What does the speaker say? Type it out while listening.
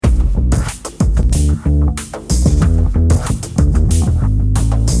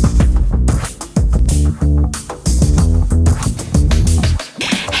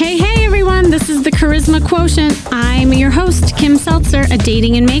Quotient. I'm your host, Kim Seltzer, a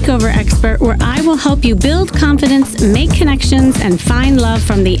dating and makeover expert, where I will help you build confidence, make connections, and find love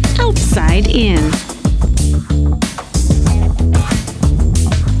from the outside in.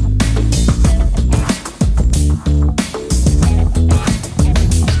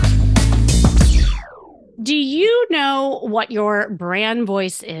 Do you know what your brand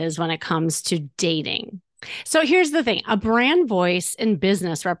voice is when it comes to dating? So here's the thing. A brand voice in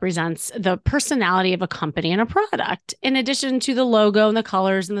business represents the personality of a company and a product, in addition to the logo and the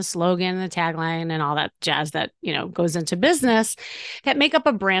colors and the slogan and the tagline and all that jazz that, goes into business that make up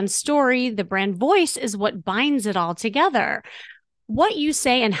a brand story. The brand voice is what binds it all together. What you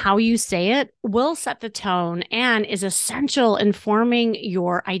say and how you say it will set the tone and is essential in forming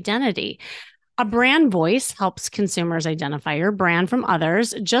your identity. A brand voice helps consumers identify your brand from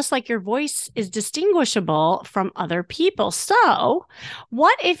others, just like your voice is distinguishable from other people. So,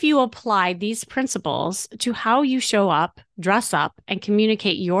 what if you applied these principles to how you show up, dress up, and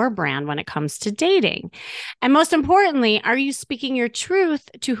communicate your brand when it comes to dating? And most importantly, are you speaking your truth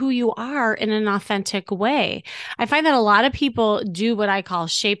to who you are in an authentic way? I find that a lot of people do what I call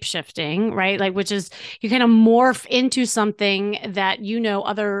shape shifting, right? Which is you kind of morph into something that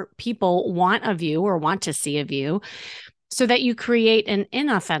other people want of you or want to see of you, so that you create an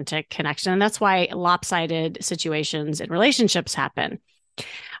inauthentic connection. And that's why lopsided situations in relationships happen.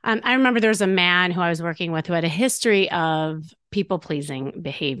 I remember there was a man who I was working with who had a history of people-pleasing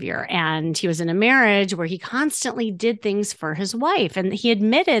behavior. And he was in a marriage where he constantly did things for his wife. And he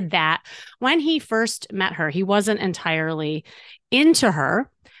admitted that when he first met her, he wasn't entirely into her,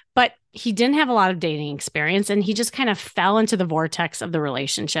 but he didn't have a lot of dating experience, and he just kind of fell into the vortex of the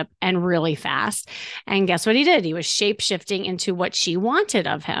relationship and really fast. And guess what he did? He was shape-shifting into what she wanted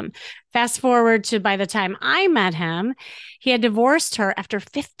of him. Fast forward to by the time I met him, he had divorced her after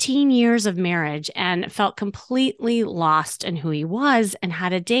 15 years of marriage and felt completely lost in who he was and how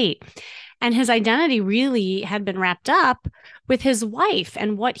to date. And his identity really had been wrapped up with his wife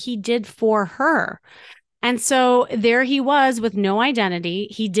and what he did for her. And so there he was with no identity.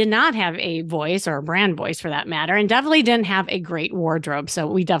 He did not have a voice, or a brand voice for that matter, and definitely didn't have a great wardrobe. So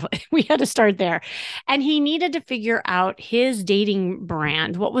we had to start there. And he needed to figure out his dating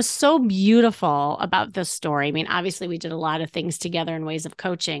brand. What was so beautiful about this story, I mean, obviously we did a lot of things together in ways of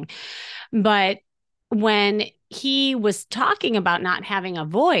coaching, but when he was talking about not having a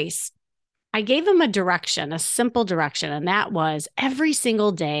voice, I gave him a simple direction, and that was every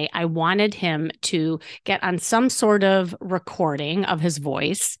single day I wanted him to get on some sort of recording of his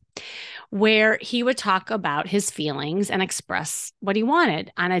voice where he would talk about his feelings and express what he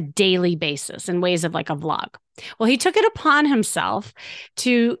wanted on a daily basis in ways of like a vlog. Well, he took it upon himself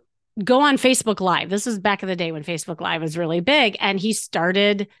to go on Facebook Live. This was back in the day when Facebook Live was really big, and he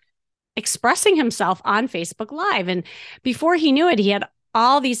started expressing himself on Facebook Live. And before he knew it, he had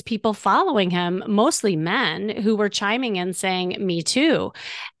all these people following him, mostly men, who were chiming in saying, "Me too."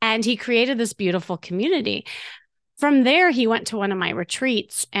 And he created this beautiful community. From there, he went to one of my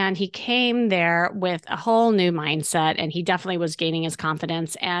retreats, and he came there with a whole new mindset, and he definitely was gaining his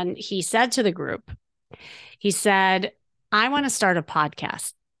confidence. And he said to the group, he said, "I want to start a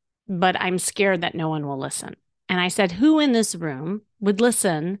podcast, but I'm scared that no one will listen." And I said, "Who in this room would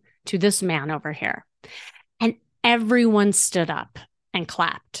listen to this man over here?" And everyone stood up and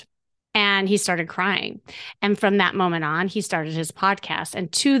clapped, and he started crying. And from that moment on, he started his podcast. And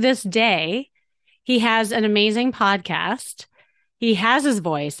to this day, he has an amazing podcast. He has his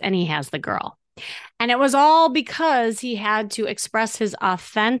voice, and he has the girl. And it was all because he had to express his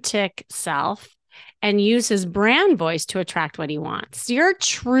authentic self and use his brand voice to attract what he wants. Your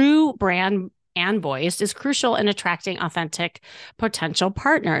true brand and voice is crucial in attracting authentic potential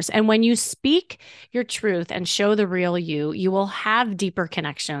partners. And when you speak your truth and show the real you, you will have deeper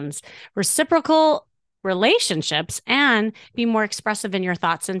connections, reciprocal relationships, and be more expressive in your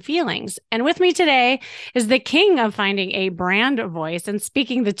thoughts and feelings. And with me today is the king of finding a brand voice and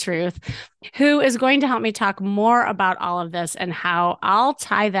speaking the truth, who is going to help me talk more about all of this and how I'll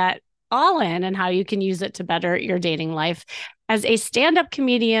tie that all in and how you can use it to better your dating life. As a stand-up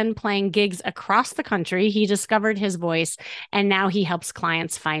comedian playing gigs across the country, he discovered his voice, and now he helps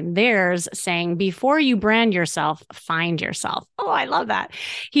clients find theirs, saying, "Before you brand yourself, find yourself." Oh, I love that.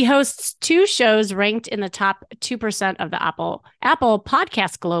 He hosts 2 shows ranked in the top 2% of the Apple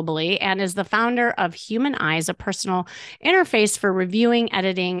podcasts globally, and is the founder of Human Eyes, a personal interface for reviewing,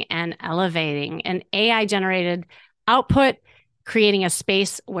 editing, and elevating an AI-generated output, creating a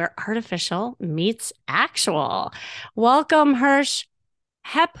space where artificial meets actual. Welcome, Hersh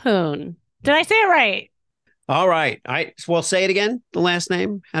Rephun. Did I say it right? All right. Well, say it again. The last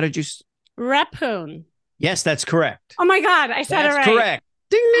name. How did you? Rephun. Yes, that's correct. Oh my God, I said it That's right. correct.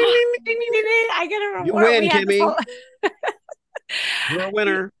 Ding, ding, ding, Ding, ding, ding, ding, ding, ding. ding. I get a You reward. We win, had this Kimmy. whole. You're a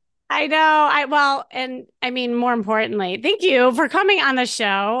winner. I know. And I mean, more importantly, thank you for coming on the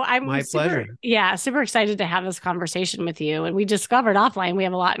show. I'm My super, pleasure. yeah, super excited to have this conversation with you. And we discovered offline we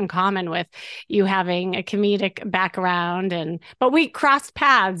have a lot in common with you having a comedic background, but we crossed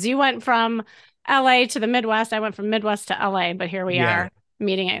paths. You went from LA to the Midwest. I went from Midwest to LA, but here we Yeah. are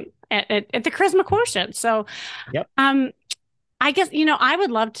meeting at the Charisma Quotient. So, Yep. um, I guess, I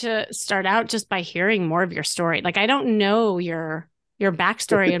would love to start out just by hearing more of your story. Like, I don't know your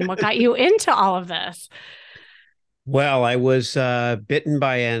backstory and what got you into all of this. Well, I was bitten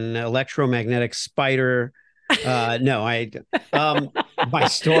by an electromagnetic spider. No, my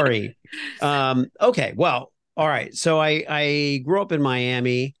story. Okay, well, all right. So I grew up in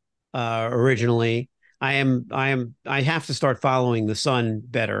Miami originally. I have to start following the sun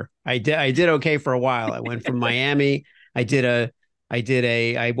better. I did okay for a while. I went from Miami. I did a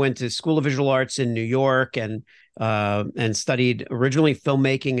I went to School of Visual Arts in New York and studied originally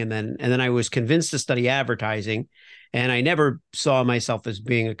filmmaking, and then I was convinced to study advertising. And I never saw myself as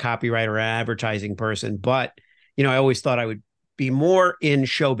being a copywriter or advertising person, but I always thought I would be more in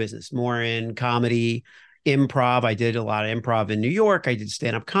show business, more in comedy, improv. I did a lot of improv in New York. I did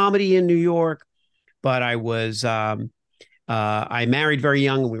stand-up comedy in New York, but I married very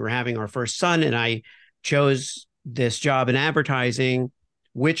young and we were having our first son, and I chose this job in advertising,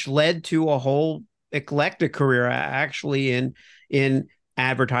 which led to a whole eclectic career actually in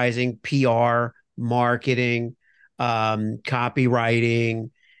advertising, PR, marketing, copywriting,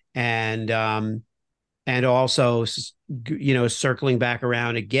 and also circling back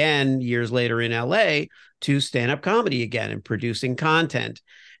around again years later in LA to stand up comedy again and producing content.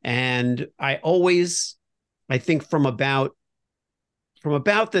 And I think from about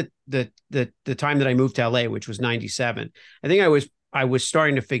the time that I moved to LA, which was 97, I think I was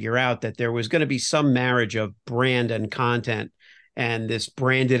starting to figure out that there was going to be some marriage of brand and content and this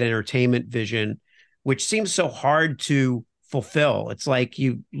branded entertainment vision, which seems so hard to fulfill. It's like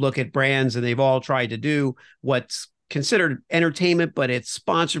you look at brands and they've all tried to do what's considered entertainment, but it's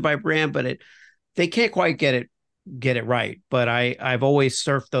sponsored by brand, but they can't quite get it right. But I've always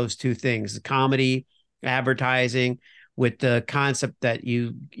surfed those two things: the comedy, advertising, with the concept that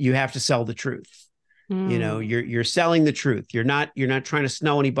you have to sell the truth. Mm. You're selling the truth. You're not trying to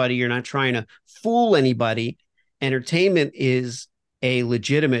snow anybody. You're not trying to fool anybody. Entertainment is a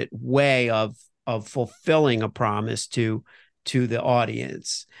legitimate way of fulfilling a promise to the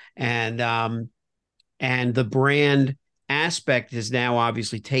audience. And the brand aspect is now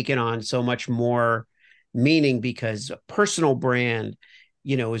obviously taken on so much more meaning, because a personal brand,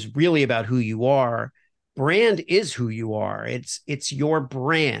 is really about who you are. Brand is who you are. It's your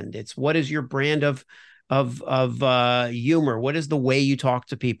brand. It's what is your brand of humor. What is the way you talk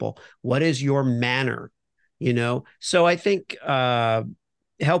to people? What is your manner? So I think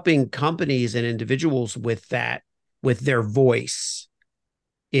helping companies and individuals with that, with their voice,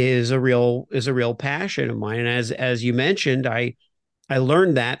 is a real passion of mine. And as you mentioned, I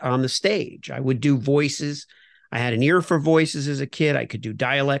learned that on the stage. I would do voices. I had an ear for voices as a kid. I could do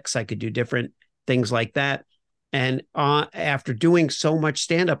dialects. I could do different things like that. And after doing so much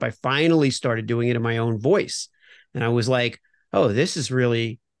stand up, I finally started doing it in my own voice. And I was like, oh, this is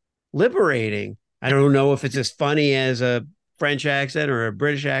really liberating. I don't know if it's as funny as a French accent or a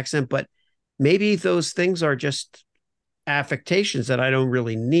British accent, but maybe those things are just affectations that I don't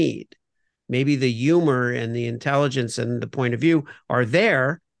really need. Maybe the humor and the intelligence and the point of view are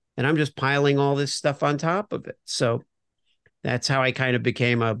there, and I'm just piling all this stuff on top of it. So that's how I kind of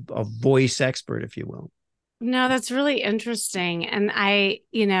became a voice expert, if you will. No, that's really interesting. And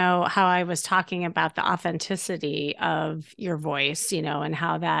how I was talking about the authenticity of your voice, and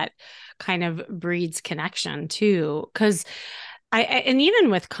how that kind of breeds connection too. Because and even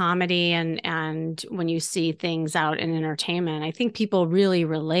with comedy and when you see things out in entertainment, I think people really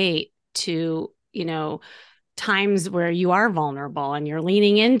relate to, times where you are vulnerable and you're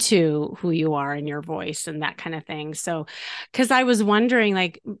leaning into who you are in your voice and that kind of thing. So, because I was wondering,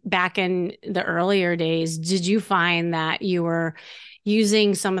 like back in the earlier days, did you find that you were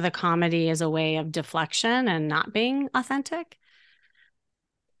using some of the comedy as a way of deflection and not being authentic?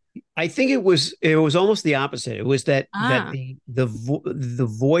 I think it was almost the opposite. It was that Ah, the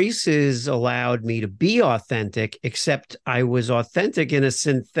voices allowed me to be authentic, except I was authentic in a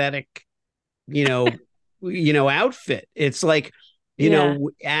synthetic, you know, outfit. It's like, yeah.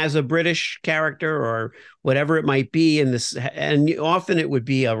 as a British character or whatever it might be in this, and often it would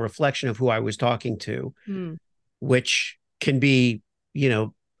be a reflection of who I was talking to, Hmm. which can be,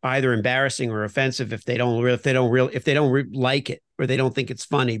 either embarrassing or offensive if they don't like it or they don't think it's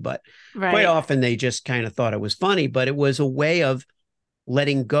funny. But quite Right. often they just kind of thought it was funny. But it was a way of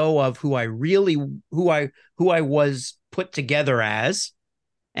letting go of who I was put together as.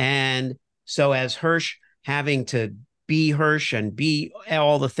 And so as Hersh, having to be Hersh and be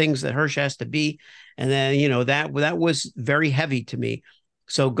all the things that Hersh has to be, and then that was very heavy to me.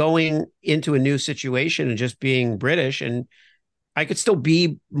 So going into a new situation and just being British, and I could still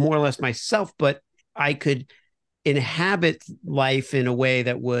be more or less myself, but I could inhabit life in a way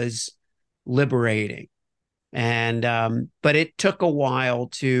that was liberating. And but it took a while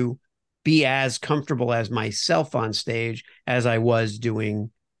to be as comfortable as myself on stage as I was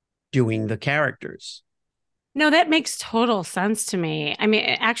doing the characters. No, that makes total sense to me. I mean,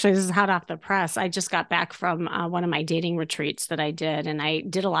 actually, this is hot off the press. I just got back from one of my dating retreats that I did, and I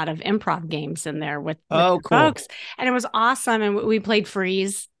did a lot of improv games in there with Oh, the cool. folks, and it was awesome. And we played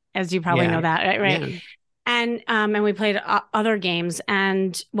freeze, as you probably know Yeah. that, right? Right. Yeah. And we played other games.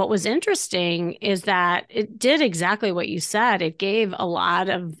 And what was interesting is that it did exactly what you said. It gave a lot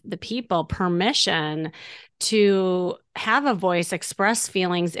of the people permission to have a voice, express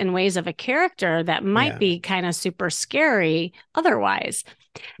feelings in ways of a character that might Yeah. be kind of super scary otherwise.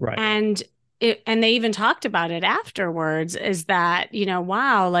 Right. And they even talked about it afterwards, is that,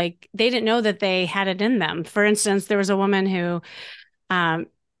 wow, like they didn't know that they had it in them. For instance, there was a woman who um,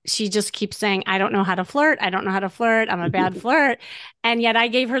 she just keeps saying, I don't know how to flirt. I don't know how to flirt. I'm a bad flirt. And yet I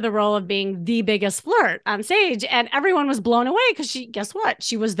gave her the role of being the biggest flirt on stage. And everyone was blown away because guess what?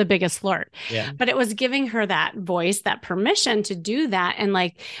 She was the biggest flirt. Yeah. But it was giving her that voice, that permission to do that. And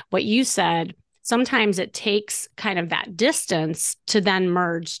like what you said, sometimes it takes kind of that distance to then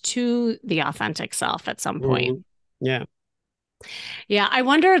merge to the authentic self at some point. Mhm. Yeah. Yeah, I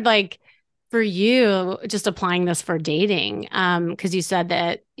wondered, like, for you, just applying this for dating, because you said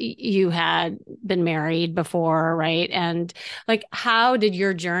that you had been married before, right? And like, how did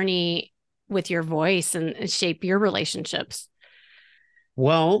your journey with your voice and shape your relationships?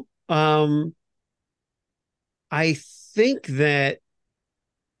 Well, I think that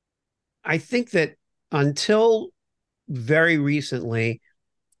I think that until very recently,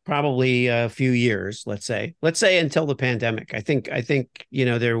 probably a few years, let's say until the pandemic. I think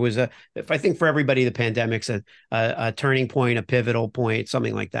there was a if I think for everybody the pandemic's a turning point, a pivotal point,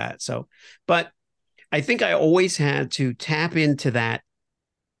 something like that. So, but I think I always had to tap into that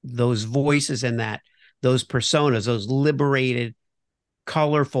those voices and those personas, those liberated,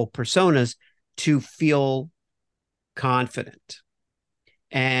 colorful personas to feel confident.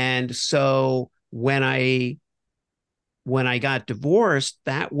 And so when I got divorced,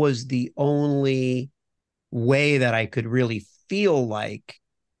 that was the only way that I could really feel like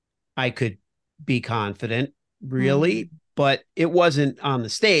I could be confident, Mm. really. But it wasn't on the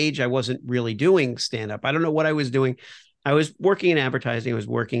stage. I wasn't really doing stand up. I don't know what I was doing. I was working in advertising. I was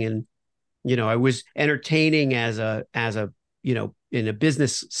working in, I was entertaining as a, in a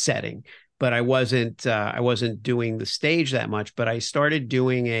business setting, but I wasn't doing the stage that much. But I started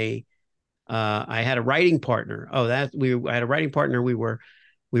doing I had a writing partner. I had a writing partner. We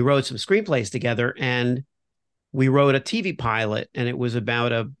wrote some screenplays together, and we wrote a TV pilot, and it was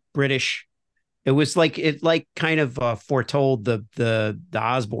about a British. It was like it like kind of foretold the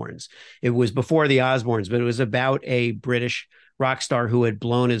Osbournes. It was before the Osbournes, but it was about a British rock star who had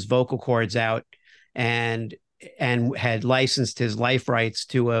blown his vocal cords out and had licensed his life rights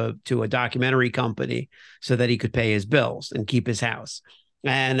to a documentary company so that he could pay his bills and keep his house.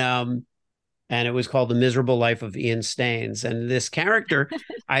 And it was called The Miserable Life of Ian Staines. And this character,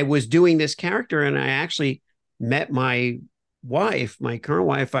 I was doing this character, and I actually met my wife, my current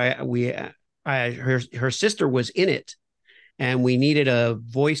wife. Her sister was in it, and we needed a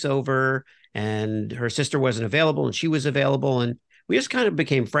voiceover, and her sister wasn't available, and she was available, and we just kind of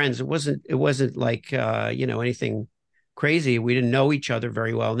became friends. It wasn't like anything crazy. We didn't know each other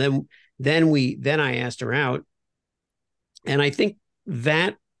very well. And then I asked her out, and I think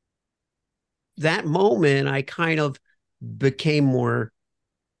that that moment, I kind of became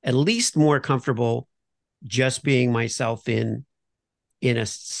at least more comfortable just being myself in a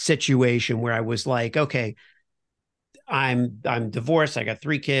situation where I was like, okay, I'm divorced. I got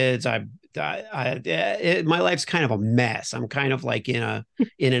three kids. My life's kind of a mess. I'm kind of like in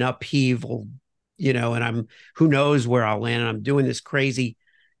an upheaval, and I'm who knows where I'll land. And I'm doing this crazy,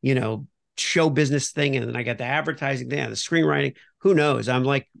 you know, show business thing, and then I got the advertising thing, the screenwriting. Who knows? I'm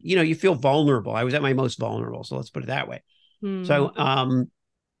like, you feel vulnerable. I was at my most vulnerable, so let's put it that way. Mm.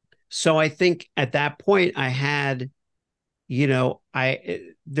 So I think at that point I had, I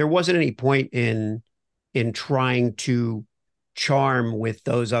there wasn't any point in trying to charm with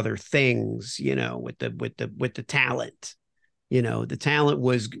those other things, with the talent. The talent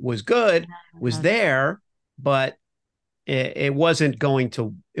was good, was there, but it wasn't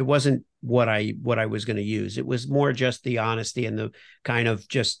what I was going to use. It was more just the honesty and the kind of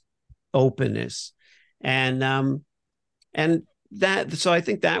just openness. And that, so I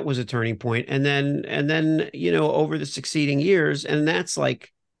think that was a turning point. And then over the succeeding years, and that's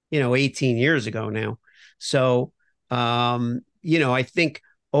like 18 years ago now. So I think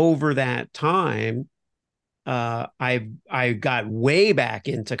over that time, I got way back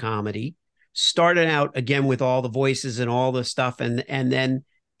into comedy, started out again with all the voices and all the stuff, and then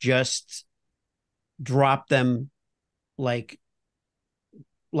just dropped them like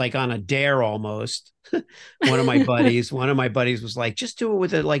on a dare almost. One of my buddies was like, just do it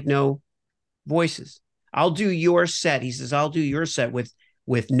with it, like, no voices. I'll do your set. He says, I'll do your set with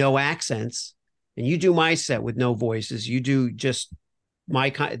no accents, and you do my set with no voices. You do just my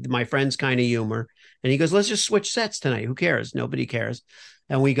friend's kind of humor. And he goes, let's just switch sets tonight. Who cares? Nobody cares.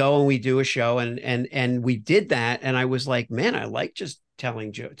 And we go and we do a show, and we did that. And I was like, man, I like just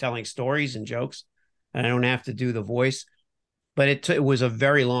telling stories and jokes, and I don't have to do the voice. But it was a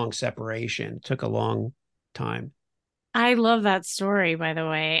very long separation. It took a long time. I love that story, by the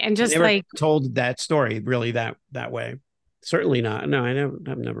way. And I just never like, told that story really that way. Certainly not. No,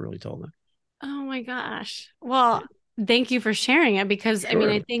 I've never really told that. oh my gosh. Well, thank you for sharing it, because I mean,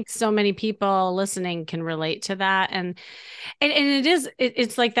 I Sure. think so many people listening can relate to that. And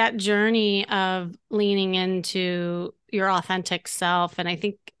it's like that journey of leaning into your authentic self. And I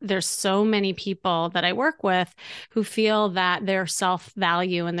think there's so many people that I work with who feel that their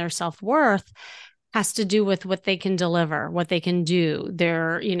self-value and their self-worth has to do with what they can deliver, what they can do.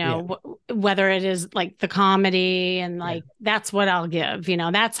 Yeah. Whether it is like the comedy and Yeah. like that's what I'll give,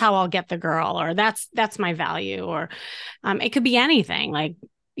 that's how I'll get the girl, or that's my value, or it could be anything, like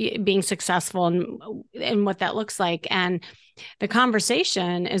being successful and what that looks like. And the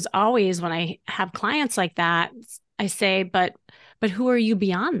conversation is always, when I have clients like that, I say, but who are you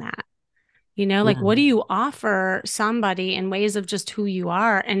beyond that? Like, what do Mhm. you offer somebody in ways of just who you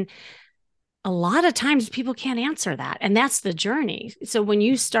are? And a lot of times people can't answer that, and that's the journey. So when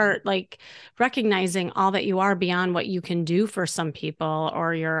you start like recognizing all that you are beyond what you can do for some people,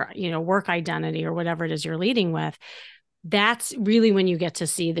 or your work identity, or whatever it is you're leading with, that's really when you get to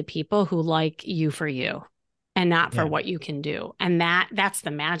see the people who like you for you and not for Yeah. what you can do. And that's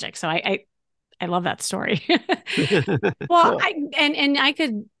the magic. So I love that story. Well, Cool. and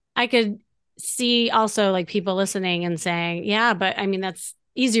I could see also like people listening and saying, yeah, but I mean, that's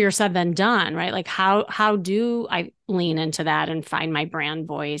easier said than done, right? Like, how do I lean into that and find my brand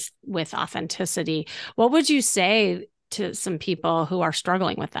voice with authenticity? What would you say to some people who are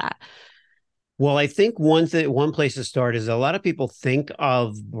struggling with that? Well, I think one place to start is a lot of people think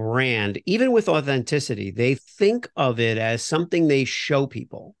of brand, even with authenticity, they think of it as something they show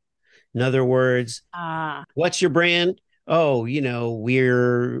people. In other words, Ah, what's your brand? Oh, we're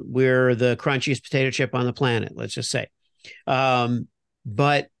the crunchiest potato chip on the planet, let's just say.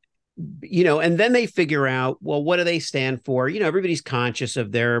 But and then they figure out, well, what do they stand for? Everybody's conscious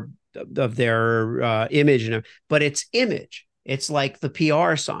of their image, but it's image. It's like the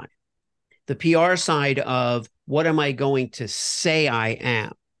PR side of what am I going to say I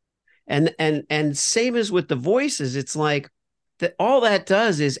am? And same as with the voices, it's like that all that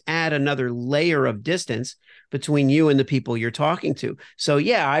does is add another layer of distance between you and the people you're talking to. So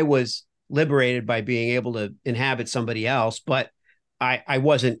yeah, I was liberated by being able to inhabit somebody else, but I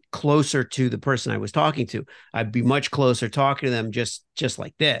wasn't closer to the person I was talking to. I'd be much closer talking to them just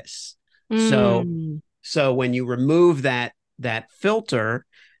like this. So mm, so when you remove that filter,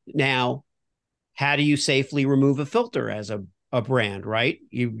 now how do you safely remove a filter as a brand, right?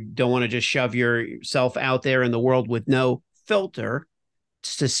 You don't want to just shove yourself out there in the world with no filter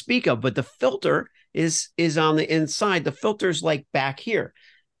to speak of, but the filter is on the inside. The filter's like back here.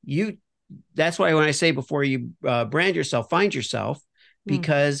 You That's why when I say before you brand yourself, find yourself, mm,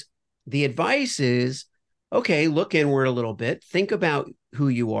 because the advice is, okay, look inward a little bit, think about who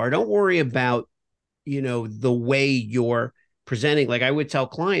you are. Don't worry about the way you're presenting. Like I would tell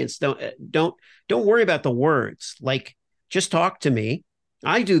clients, don't worry about the words. Like, just talk to me.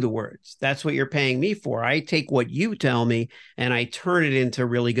 I do the words. That's what you're paying me for. I take what you tell me and I turn it into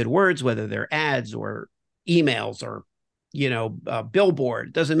really good words, whether they're ads or emails or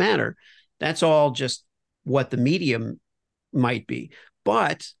billboard. Doesn't matter. That's all just what the medium might be,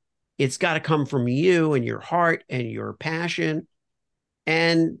 but it's got to come from you and your heart and your passion.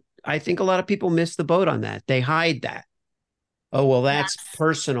 And I think a lot of people miss the boat on that. They hide that. Oh, well, that's yes.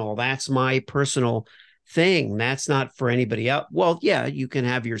 personal. That's my personal. thing. That's not for anybody else. Well, yeah, you can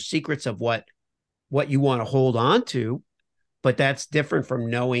have your secrets of what you want to hold on to, but that's different from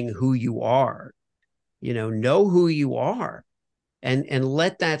knowing who you are. Know who you are, and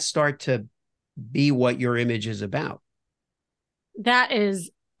let that start to be what your image is about. That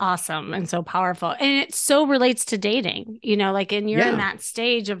is awesome and so powerful. And it so relates to dating, like, and you're in Yeah, that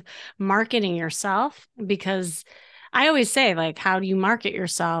stage of marketing yourself, because I always say, like, how do you market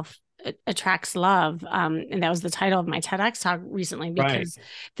yourself? Attracts love. And that was the title of my TEDx talk recently, right, because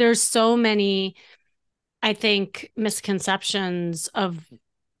there's so many, I think, misconceptions of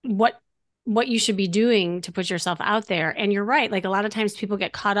what what you should be doing to put yourself out there. And you're right. Like, a lot of times people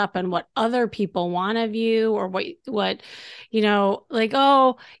get caught up in what other people want of you, or what, like,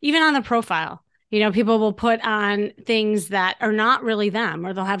 oh, even on the profile, people will put on things that are not really them,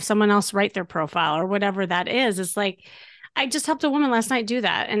 or they'll have someone else write their profile or whatever that is. It's like, I just helped a woman last night do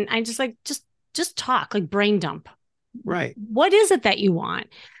that. And I just like, just talk, like, brain dump. right. What is it that you want?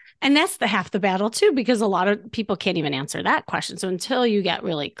 And that's the half the battle too, because a lot of people can't even answer that question. So until you get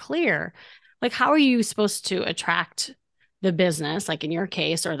really clear, like, how are you supposed to attract the business, like in your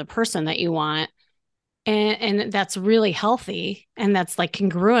case, or the person that you want, and that's really healthy and that's like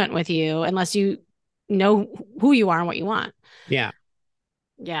congruent with you, unless you know who you are and what you want. Yeah.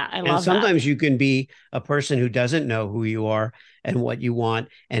 Yeah, I And love that. sometimes you can be a person who doesn't know who you are and what you want.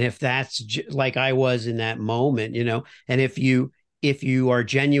 And if like I was in that moment, and if you are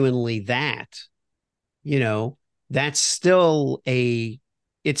genuinely that, you know, that's still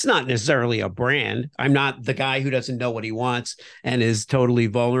it's not necessarily a brand. I'm not the guy who doesn't know what he wants and is totally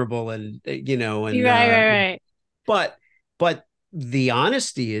vulnerable and, You're right, right, right. but, but the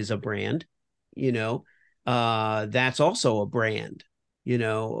honesty is a brand, you know, that's also a brand, you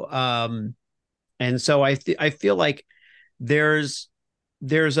know, and so I feel like there's,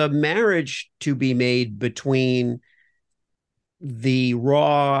 there's a marriage to be made between the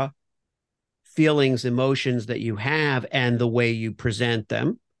raw feelings, emotions that you have and the way you present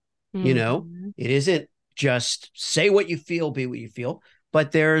them. Mm-hmm. It isn't just say what you feel, be what you feel,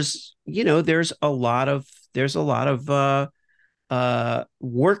 but there's a lot of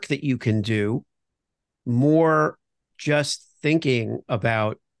work that you can do more, just thinking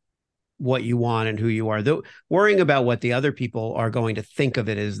about what you want and who you are. Though worrying about what the other people are going to think of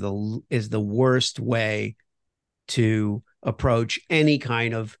it is the worst way to approach any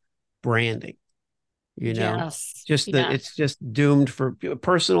kind of branding. you know Yes. just Yeah. it's just doomed for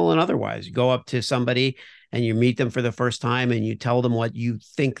personal and otherwise. You go up to somebody and you meet them for the first time and you tell them what you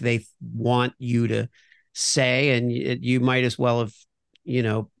think they want you to say, and you might as well have you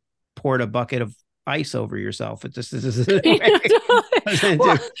know poured a bucket of ice over yourself. It just is way.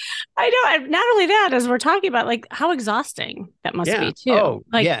 Well, I know. Not only that, as we're talking about, like, how exhausting that must Yeah. be too. Oh,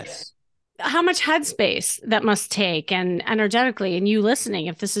 Like, yes. how much headspace that must take, and energetically, and you listening,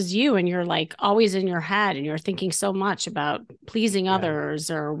 if this is you and you're like always in your head and you're thinking so much about pleasing Yeah.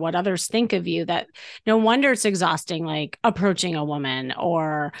 others or what others think of you, that no wonder it's exhausting, like approaching a woman,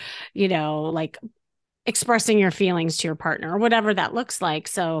 or, like expressing your feelings to your partner, or whatever that looks like.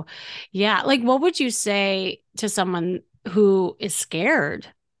 So, yeah, like, what would you say to someone who is scared?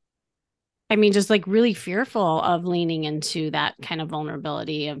 I mean, just like really fearful of leaning into that kind of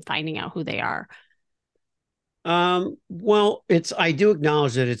vulnerability and finding out who they are. Well, I do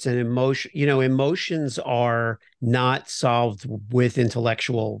acknowledge that it's an emotion. Emotions are not solved with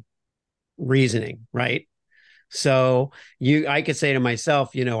intellectual reasoning, right? So I could say to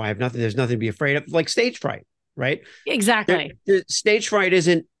myself, I have nothing, there's nothing to be afraid of, like stage fright, right? Exactly. Stage fright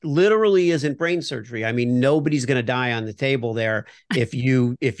isn't brain surgery. I mean, nobody's going to die on the table there if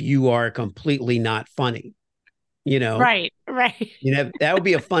you are completely not funny, you know. Right. Right. That would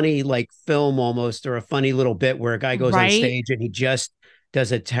be a funny like film almost, or a funny little bit where a guy goes on Right. stage and he just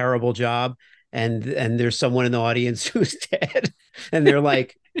does a terrible job, and there's someone in the audience who's dead, and they're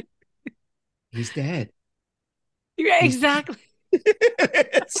like, he's dead. Yeah, He's exactly.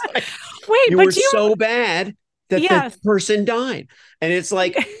 it's like Wait, you but were do you so bad that the yes. person died, and it's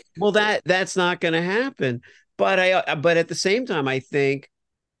like, well, that's not going to happen. But at the same time, I think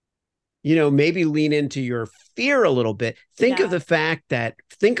maybe lean into your fear a little bit. Yeah.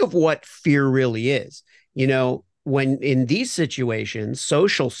 Think of what fear really is. When in these situations,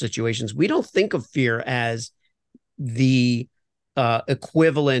 social situations, we don't think of fear as the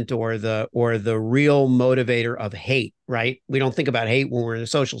equivalent or the real motivator of hate, right? We don't think about hate when we're in a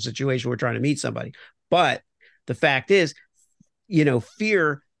social situation, we're trying to meet somebody. But the fact is,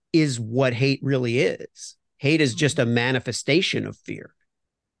 fear is what hate really is. Hate is just a manifestation of fear.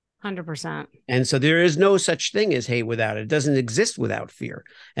 100%. And so there is no such thing as hate without it. It doesn't exist without fear.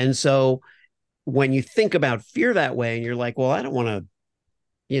 And so when you think about fear that way and you're like, well, I don't want to,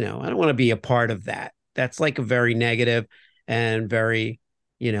 I don't want to be a part of that. That's like a very negative and very,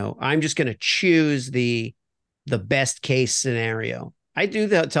 I'm just going to choose the best case scenario. I do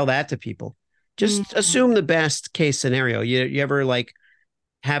tell that to people. Just assume Mm. the best case scenario. You ever like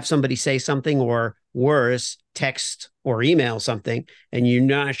have somebody say something or worse, text or email something, and you're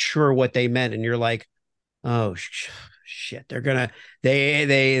not sure what they meant, and you're like, oh shit,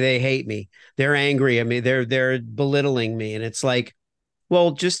 they hate me. They're angry at me. They're belittling me, and it's like,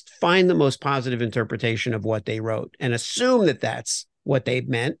 well, just find the most positive interpretation of what they wrote and assume that that's what they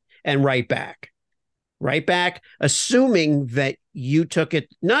meant and write back. Write back, assuming that you took it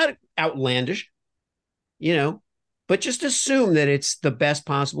not outlandish, you know, but just assume that it's the best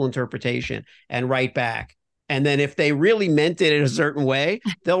possible interpretation and write back. And then if they really meant it in a certain way,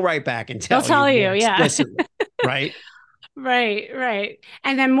 they'll write back and They'll tell you tell you, more yeah. explicitly, right? Right, right.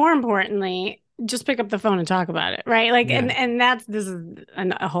 And then more importantly, just pick up the phone and talk about it, right? Like, Yeah. and this is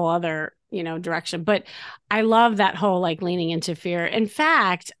a whole other, direction. But I love that whole like leaning into fear. In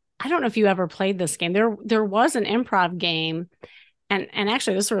fact, I don't know if you ever played this game. There was an improv game, and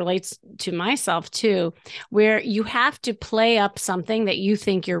actually this relates to myself too, where you have to play up something that you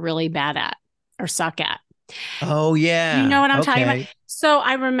think you're really bad at or suck at. Oh You know yeah. what I'm talking about? Okay. So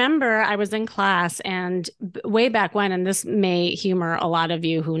I remember I was in class and way back when, and this may humor a lot of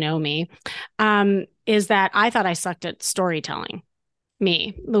you who know me, is that I thought I sucked at storytelling.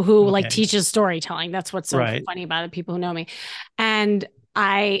 Me, who like Okay. teaches storytelling. That's what's so Right. funny about it, people who know me. And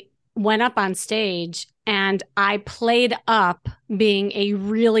I went up on stage and I played up being a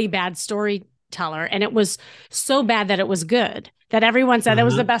really bad storyteller. And it was so bad that it was good, that everyone said it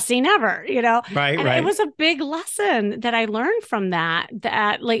was the Uh-huh. best scene ever. Right, And it right. was a big lesson that I learned from that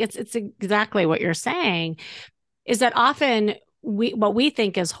like it's exactly what you're saying, is that often what we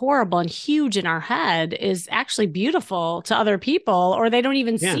think is horrible and huge in our head is actually beautiful to other people, or they don't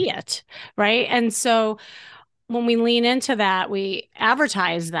even Yeah. see it, right? And so when we lean into that, we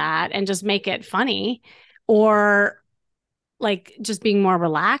advertise that and just make it funny, or like just being more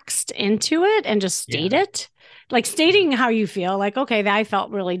relaxed into it and just state Yeah. it, like Yeah. stating how you feel, like, okay, I felt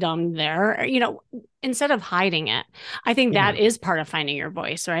really dumb there, instead of hiding it. I think that Yeah. is part of finding your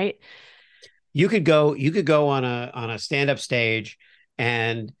voice, right? You could go on a stand-up stage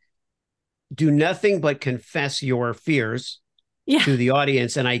and do nothing but confess your fears Yeah. to the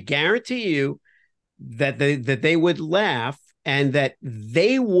audience, and I guarantee you that they would laugh and that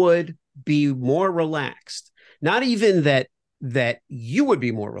they would be more relaxed. Not even that you would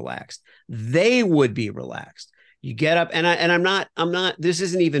be more relaxed. They would be relaxed. You get up, and I'm not this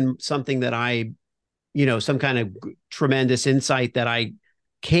isn't even something that I, some kind of tremendous insight that I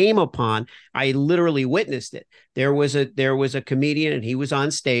came upon. I literally witnessed it. There was a comedian, and he was on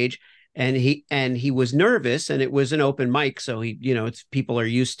stage, and he was nervous, and it was an open mic, so it's people are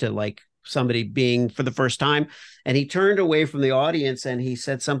used to like somebody being for the first time, and he turned away from the audience and he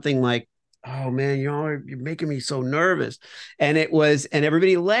said something like, oh man, you're making me so nervous. And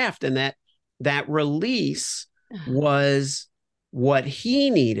everybody laughed, and that release was what he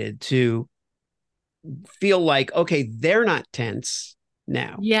needed to feel like, okay, they're not tense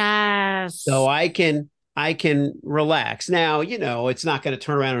now, so Yes. I can relax now. It's not going to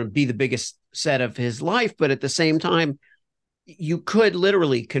turn around and be the biggest set of his life, but at the same time, you could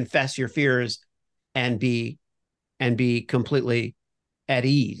literally confess your fears and be completely at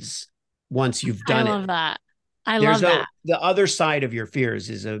ease once you've I done it. love that. I There's love no that. The other side of your fears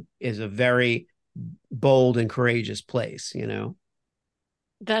is a very bold and courageous place.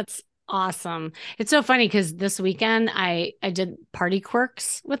 That's awesome. It's so funny because this weekend I did party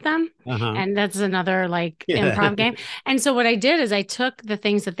quirks with them, Uh-huh. and that's another like Yeah. improv game. And so what I did is I took the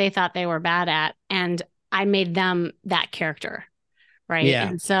things that they thought they were bad at and I made them that character. Right. Yeah.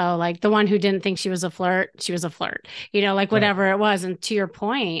 And so like the one who didn't think she was a flirt, like Right. whatever it was. And to your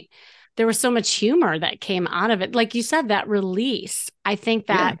point, there was so much humor that came out of it. Like you said, that release, I think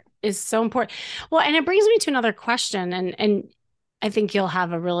Yeah. that is so important. Well, and it brings me to another question, and I think you'll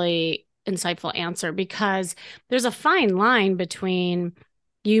have a really insightful answer, because there's a fine line between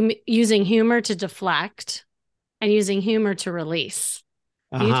you using humor to deflect and using humor to release.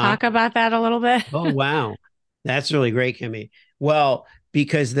 Can you Uh-huh. talk about that a little bit? Oh wow. That's really great, Kimmy. Well,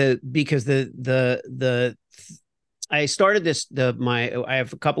 because the I started I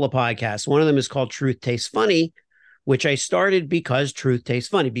have a couple of podcasts. One of them is called Truth Tastes Funny, which I started because truth tastes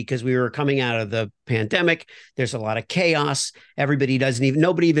funny, because we were coming out of the pandemic. There's a lot of chaos.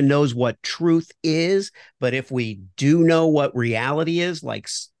 Nobody even knows what truth is. But if we do know what reality is, like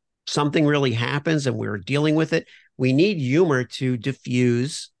something really happens and we're dealing with it, we need humor to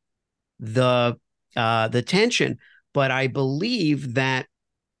diffuse the tension. But I believe that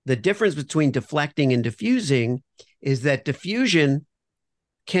the difference between deflecting and diffusing is that diffusion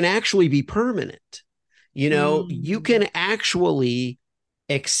can actually be permanent. You Mm. can actually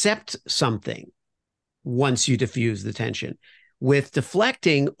accept something once you diffuse the tension. With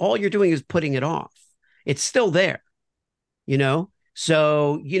deflecting, all you're doing is putting it off. It's still there, you know?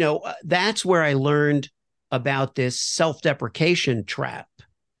 So, that's where I learned about this self-deprecation trap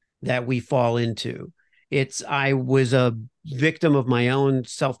that we fall into. I was a victim of my own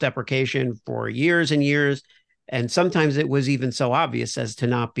self-deprecation for years and years. And sometimes it was even so obvious as to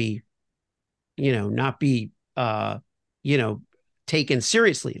not be you know, taken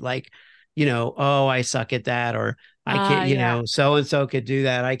seriously. Like, oh, I suck at that, or I can't, Yeah. so and so could do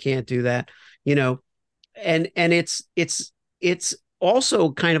that. I can't do that, you know, and it's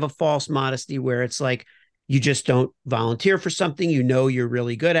also kind of a false modesty where it's like you just don't volunteer for something you're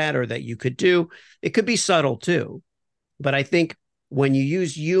really good at or that you could do. It could be subtle too, but I think when you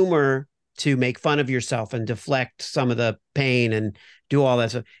use humor to make fun of yourself and deflect some of the pain and do all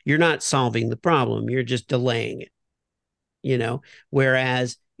that stuff, you're not solving the problem, you're just delaying it.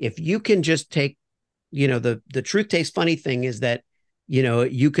 Whereas if you can just take, the truth tastes funny thing is that,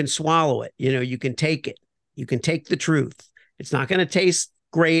 you can swallow it, you can take it, you can take the truth. It's not going to taste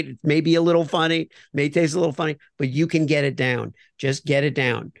great. It may be a little funny, may taste a little funny, but you can get it down. Just get it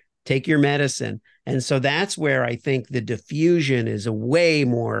down. Take your medicine. And so that's where I think the diffusion is a way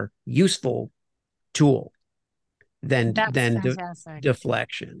more useful tool than That's than de- fantastic.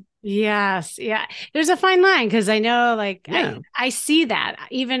 deflection. Yes, yeah. There's a fine line because I know, like, Yeah. I see that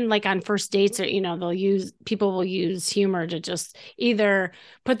even like on first dates, or people will use humor to just either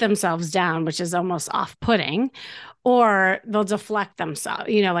put themselves down, which is almost off-putting, or they'll deflect themselves,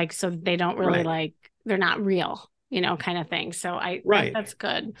 like so they don't really, Right. like, they're not real, kind of thing. So I think Right. that's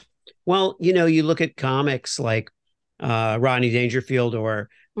good. Well, you look at comics like Rodney Dangerfield or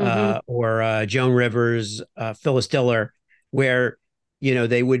Hmm. Joan Rivers, Phyllis Diller, where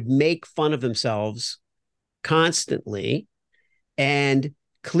they would make fun of themselves constantly, and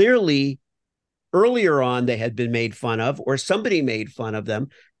clearly earlier on they had been made fun of or somebody made fun of them,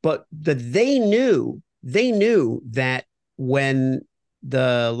 but they knew that when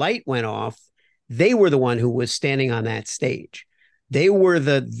the light went off, they were the one who was standing on that stage. They were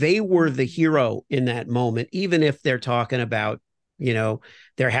the hero in that moment, even if they're talking about,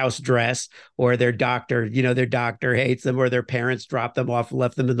 their house dress or their doctor hates them or their parents dropped them off and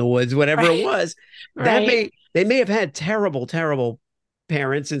left them in the woods, whatever it Right. was. That Right. they may have had terrible, terrible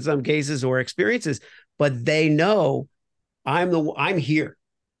parents in some cases or experiences, but they know I'm here,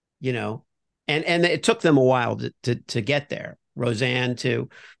 you know, and it took them a while to get there. Roseanne too,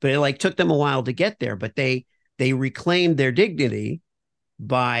 but it like took them a while to get there, but they reclaimed their dignity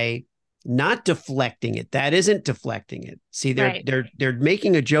by not deflecting it. That isn't deflecting it. See, they're Right. they're they're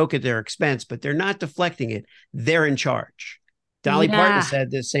making a joke at their expense, but they're not deflecting it. They're in charge. Dolly Parton Yeah.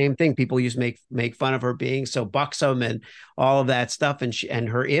 said the same thing. People used to make fun of her being so buxom and all of that stuff, and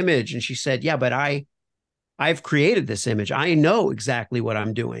her image. And she said, "Yeah, but I've created this image. I know exactly what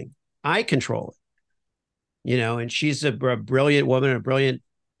I'm doing. I control it." And she's a brilliant woman, a brilliant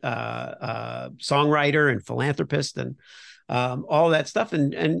songwriter and philanthropist, and all that stuff.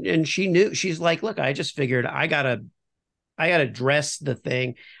 And she knew. She's like, "Look, I just figured I gotta dress the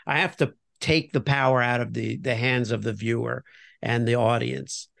thing. I have to take the power out of the hands of the viewer and the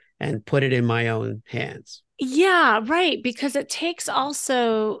audience and put it in my own hands." Yeah, right. Because it takes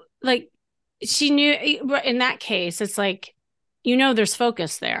also, like, she knew in that case, it's like, there's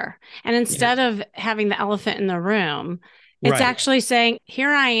focus there. And Yeah. instead of having the elephant in the room, it's Right. actually saying,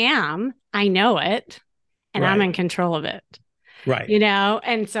 here I am, I know it, and I'm Right. in control of it. Right.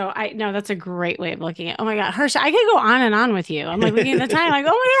 And so I know that's a great way of looking at. Oh my God, Hersh, I could go on and on with you. I'm like looking at the time, like,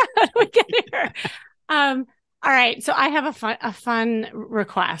 oh my God, we get here. Um, all right. So I have a fun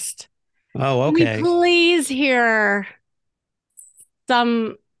request. Oh, Can we okay. please hear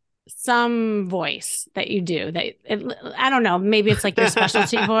some some voice that you do I don't know, maybe it's like your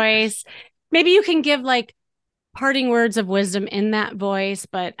specialty voice. Maybe you can give like parting words of wisdom in that voice,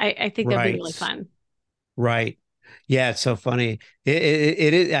 but I think that'd be Right. really fun. Right. Yeah, it's so funny.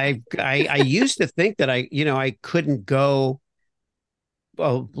 It is. I used to think that I couldn't go,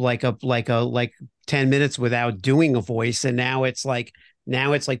 like 10 minutes without doing a voice, and now it's like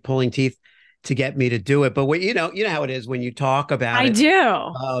pulling teeth to get me to do it. But what you know how it is when you talk about I it. do.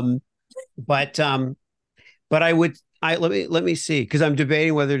 Um, but I let me see, because I'm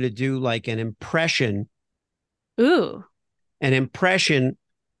debating whether to do like Ooh. an impression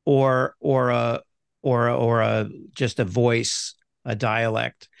or a just a voice. a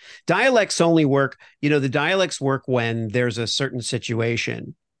dialect. Dialects only work, the dialects work when there's a certain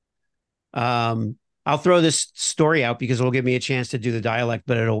situation. I'll throw this story out because it'll give me a chance to do the dialect,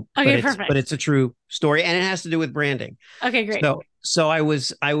 Okay, but perfect. it's a true story, and it has to do with branding. Okay, great. So I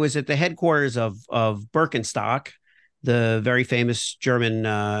was at the headquarters of Birkenstock, the very famous German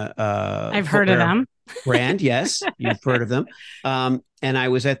I've heard of footwear them. brand. Yes, you've heard of them. And I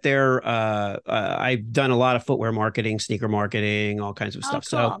was at their. I've done a lot of footwear marketing, sneaker marketing, all kinds of Oh, stuff.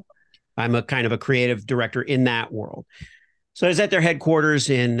 So cool. I'm a kind of a creative director in that world. So I was at their headquarters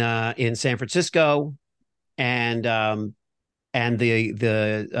in San Francisco, and the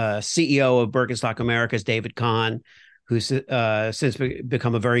CEO of Birkenstock America is David Kahn, who's since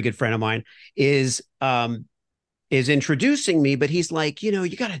become a very good friend of mine, is introducing me, but he's like,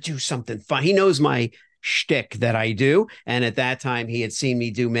 you got to do something fun. He knows my shtick that I do, and at that time he had seen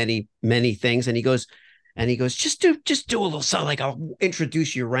me do many many things, and he goes, just do a little something, like I'll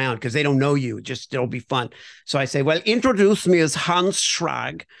introduce you around because they don't know you. Just it'll be fun. So I say, well, introduce me as Hans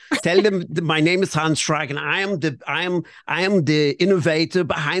Schrag. Tell them my name is Hans Schrag, and I am the innovator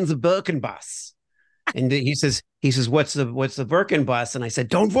behind the Birken bus. And he says, what's the Birken bus? And I said,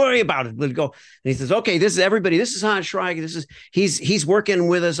 don't worry about it. We'll go. And he says, okay, this is everybody. This is Hans Schreig. He's working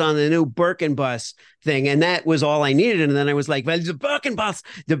with us on the new Birken bus thing. And that was all I needed. And then I was like, well, the Birken bus,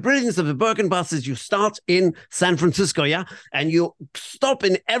 the brilliance of the Birken bus is you start in San Francisco, yeah, and you stop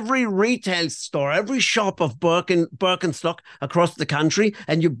in every retail store, every shop of Birkenstock across the country,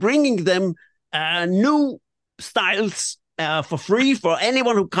 and you're bringing them new styles for free for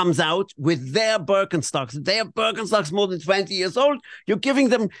anyone who comes out with their Birkenstocks. Their Birkenstocks more than 20 years old. You're giving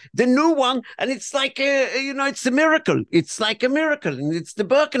them the new one, and it's like it's a miracle. It's like a miracle, and it's the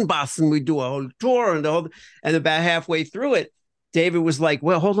Birkenbus, and we do a whole tour, and about halfway through it, David was like,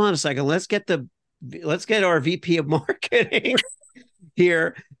 "Well, hold on a second. Let's get our VP of marketing."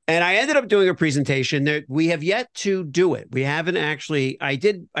 Here, and I ended up doing a presentation that we have yet to do it. We haven't actually. I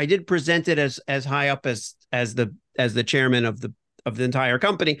did present it as high up as the chairman of the entire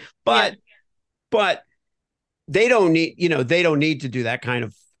company, Yeah. but they don't need to do that kind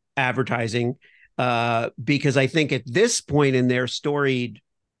of advertising, because I think at this point in their storied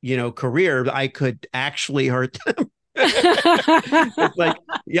career, I could actually hurt them. It's like,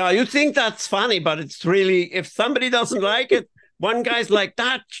 yeah, you think that's funny, but it's really, if somebody doesn't like it, one guy's like,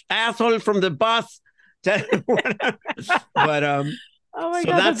 that asshole from the bus. But Oh my so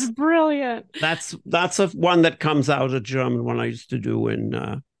God, that's that's brilliant. that's a one that comes out of German one I used to do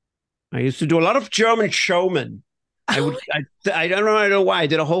I used to do a lot of German showmen. I don't know why. I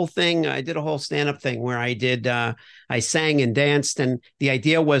did a whole thing. I did a whole stand-up thing where I sang and danced, and the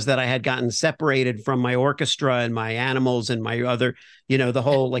idea was that I had gotten separated from my orchestra and my animals and my other, the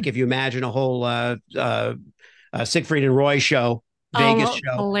whole, like, if you imagine a whole Siegfried and Roy show, Vegas Oh,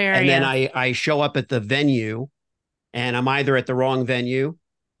 show, and then hilarious. I show up at the venue, and I'm either at the wrong venue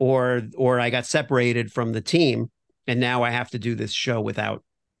or I got separated from the team, and now I have to do this show without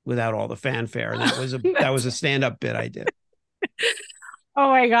all the fanfare. And that was a stand-up bit I did. Oh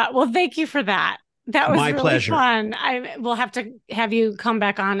my God. Well, thank you for that. That was My really pleasure. fun. I will have to have you come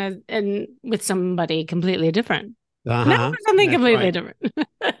back on and with somebody completely different. No, Uh-huh. something That's completely right. different.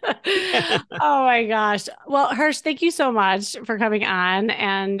 Oh my gosh. Well, Hersh, thank you so much for coming on.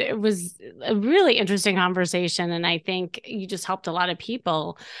 And it was a really interesting conversation. And I think you just helped a lot of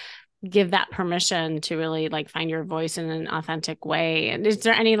people give that permission to really like find your voice in an authentic way. And is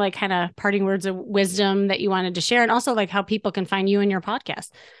there any like kind of parting words of wisdom that you wanted to share? And also like how people can find you and your podcast?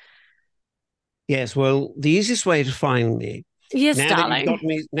 Yes, well, the easiest way to find me, Yes, darling.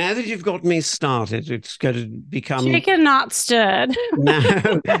 now that you've got me started, it's going to become Shaken, not stood.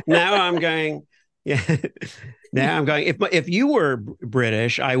 now. Now I'm going. Yeah. Now I'm going. If you were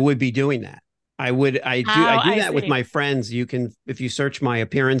British, I would be doing that. I How do I that with see. my friends. You can, if you search my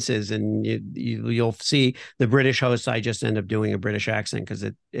appearances, and you'll see the British hosts. I just end up doing a British accent because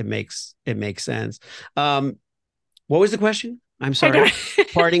it makes sense. What was the question? I'm I sorry. don't.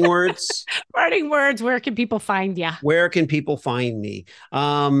 Parting words. Parting words. Where can people find you? Where can people find me?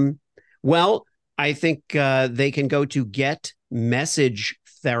 Well, I think they can go to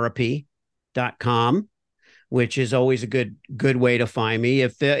getmessagetherapy.com, which is always a good way to find me.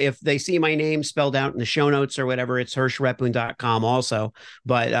 If they see my name spelled out in the show notes or whatever, it's hershrephun.com also.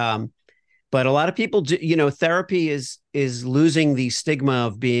 But a lot of people do, therapy is losing the stigma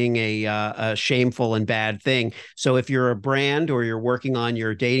of being a shameful and bad thing. So if you're a brand or you're working on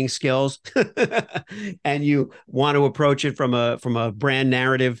your dating skills and you want to approach it from a brand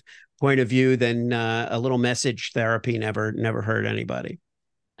narrative point of view, then a little message therapy never hurt anybody.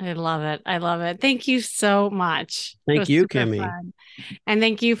 I love it. I love it. Thank you so much. It Thank was you, super Kimmy. fun. And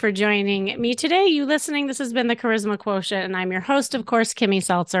thank you for joining me today. You listening, this has been the Charisma Quotient, and I'm your host, of course, Kimmy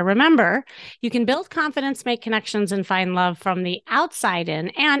Seltzer. Remember, you can build confidence, make connections, and find love from the outside in.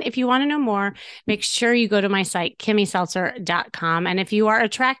 And if you want to know more, make sure you go to my site, kimmyseltzer.com. And if you are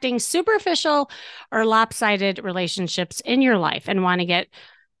attracting superficial or lopsided relationships in your life and want to get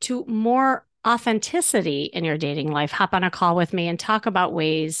to more authenticity in your dating life, hop on a call with me and talk about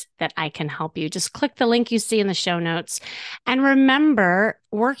ways that I can help you. Just click the link you see in the show notes. And remember,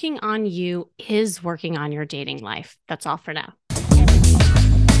 working on you is working on your dating life. That's all for now.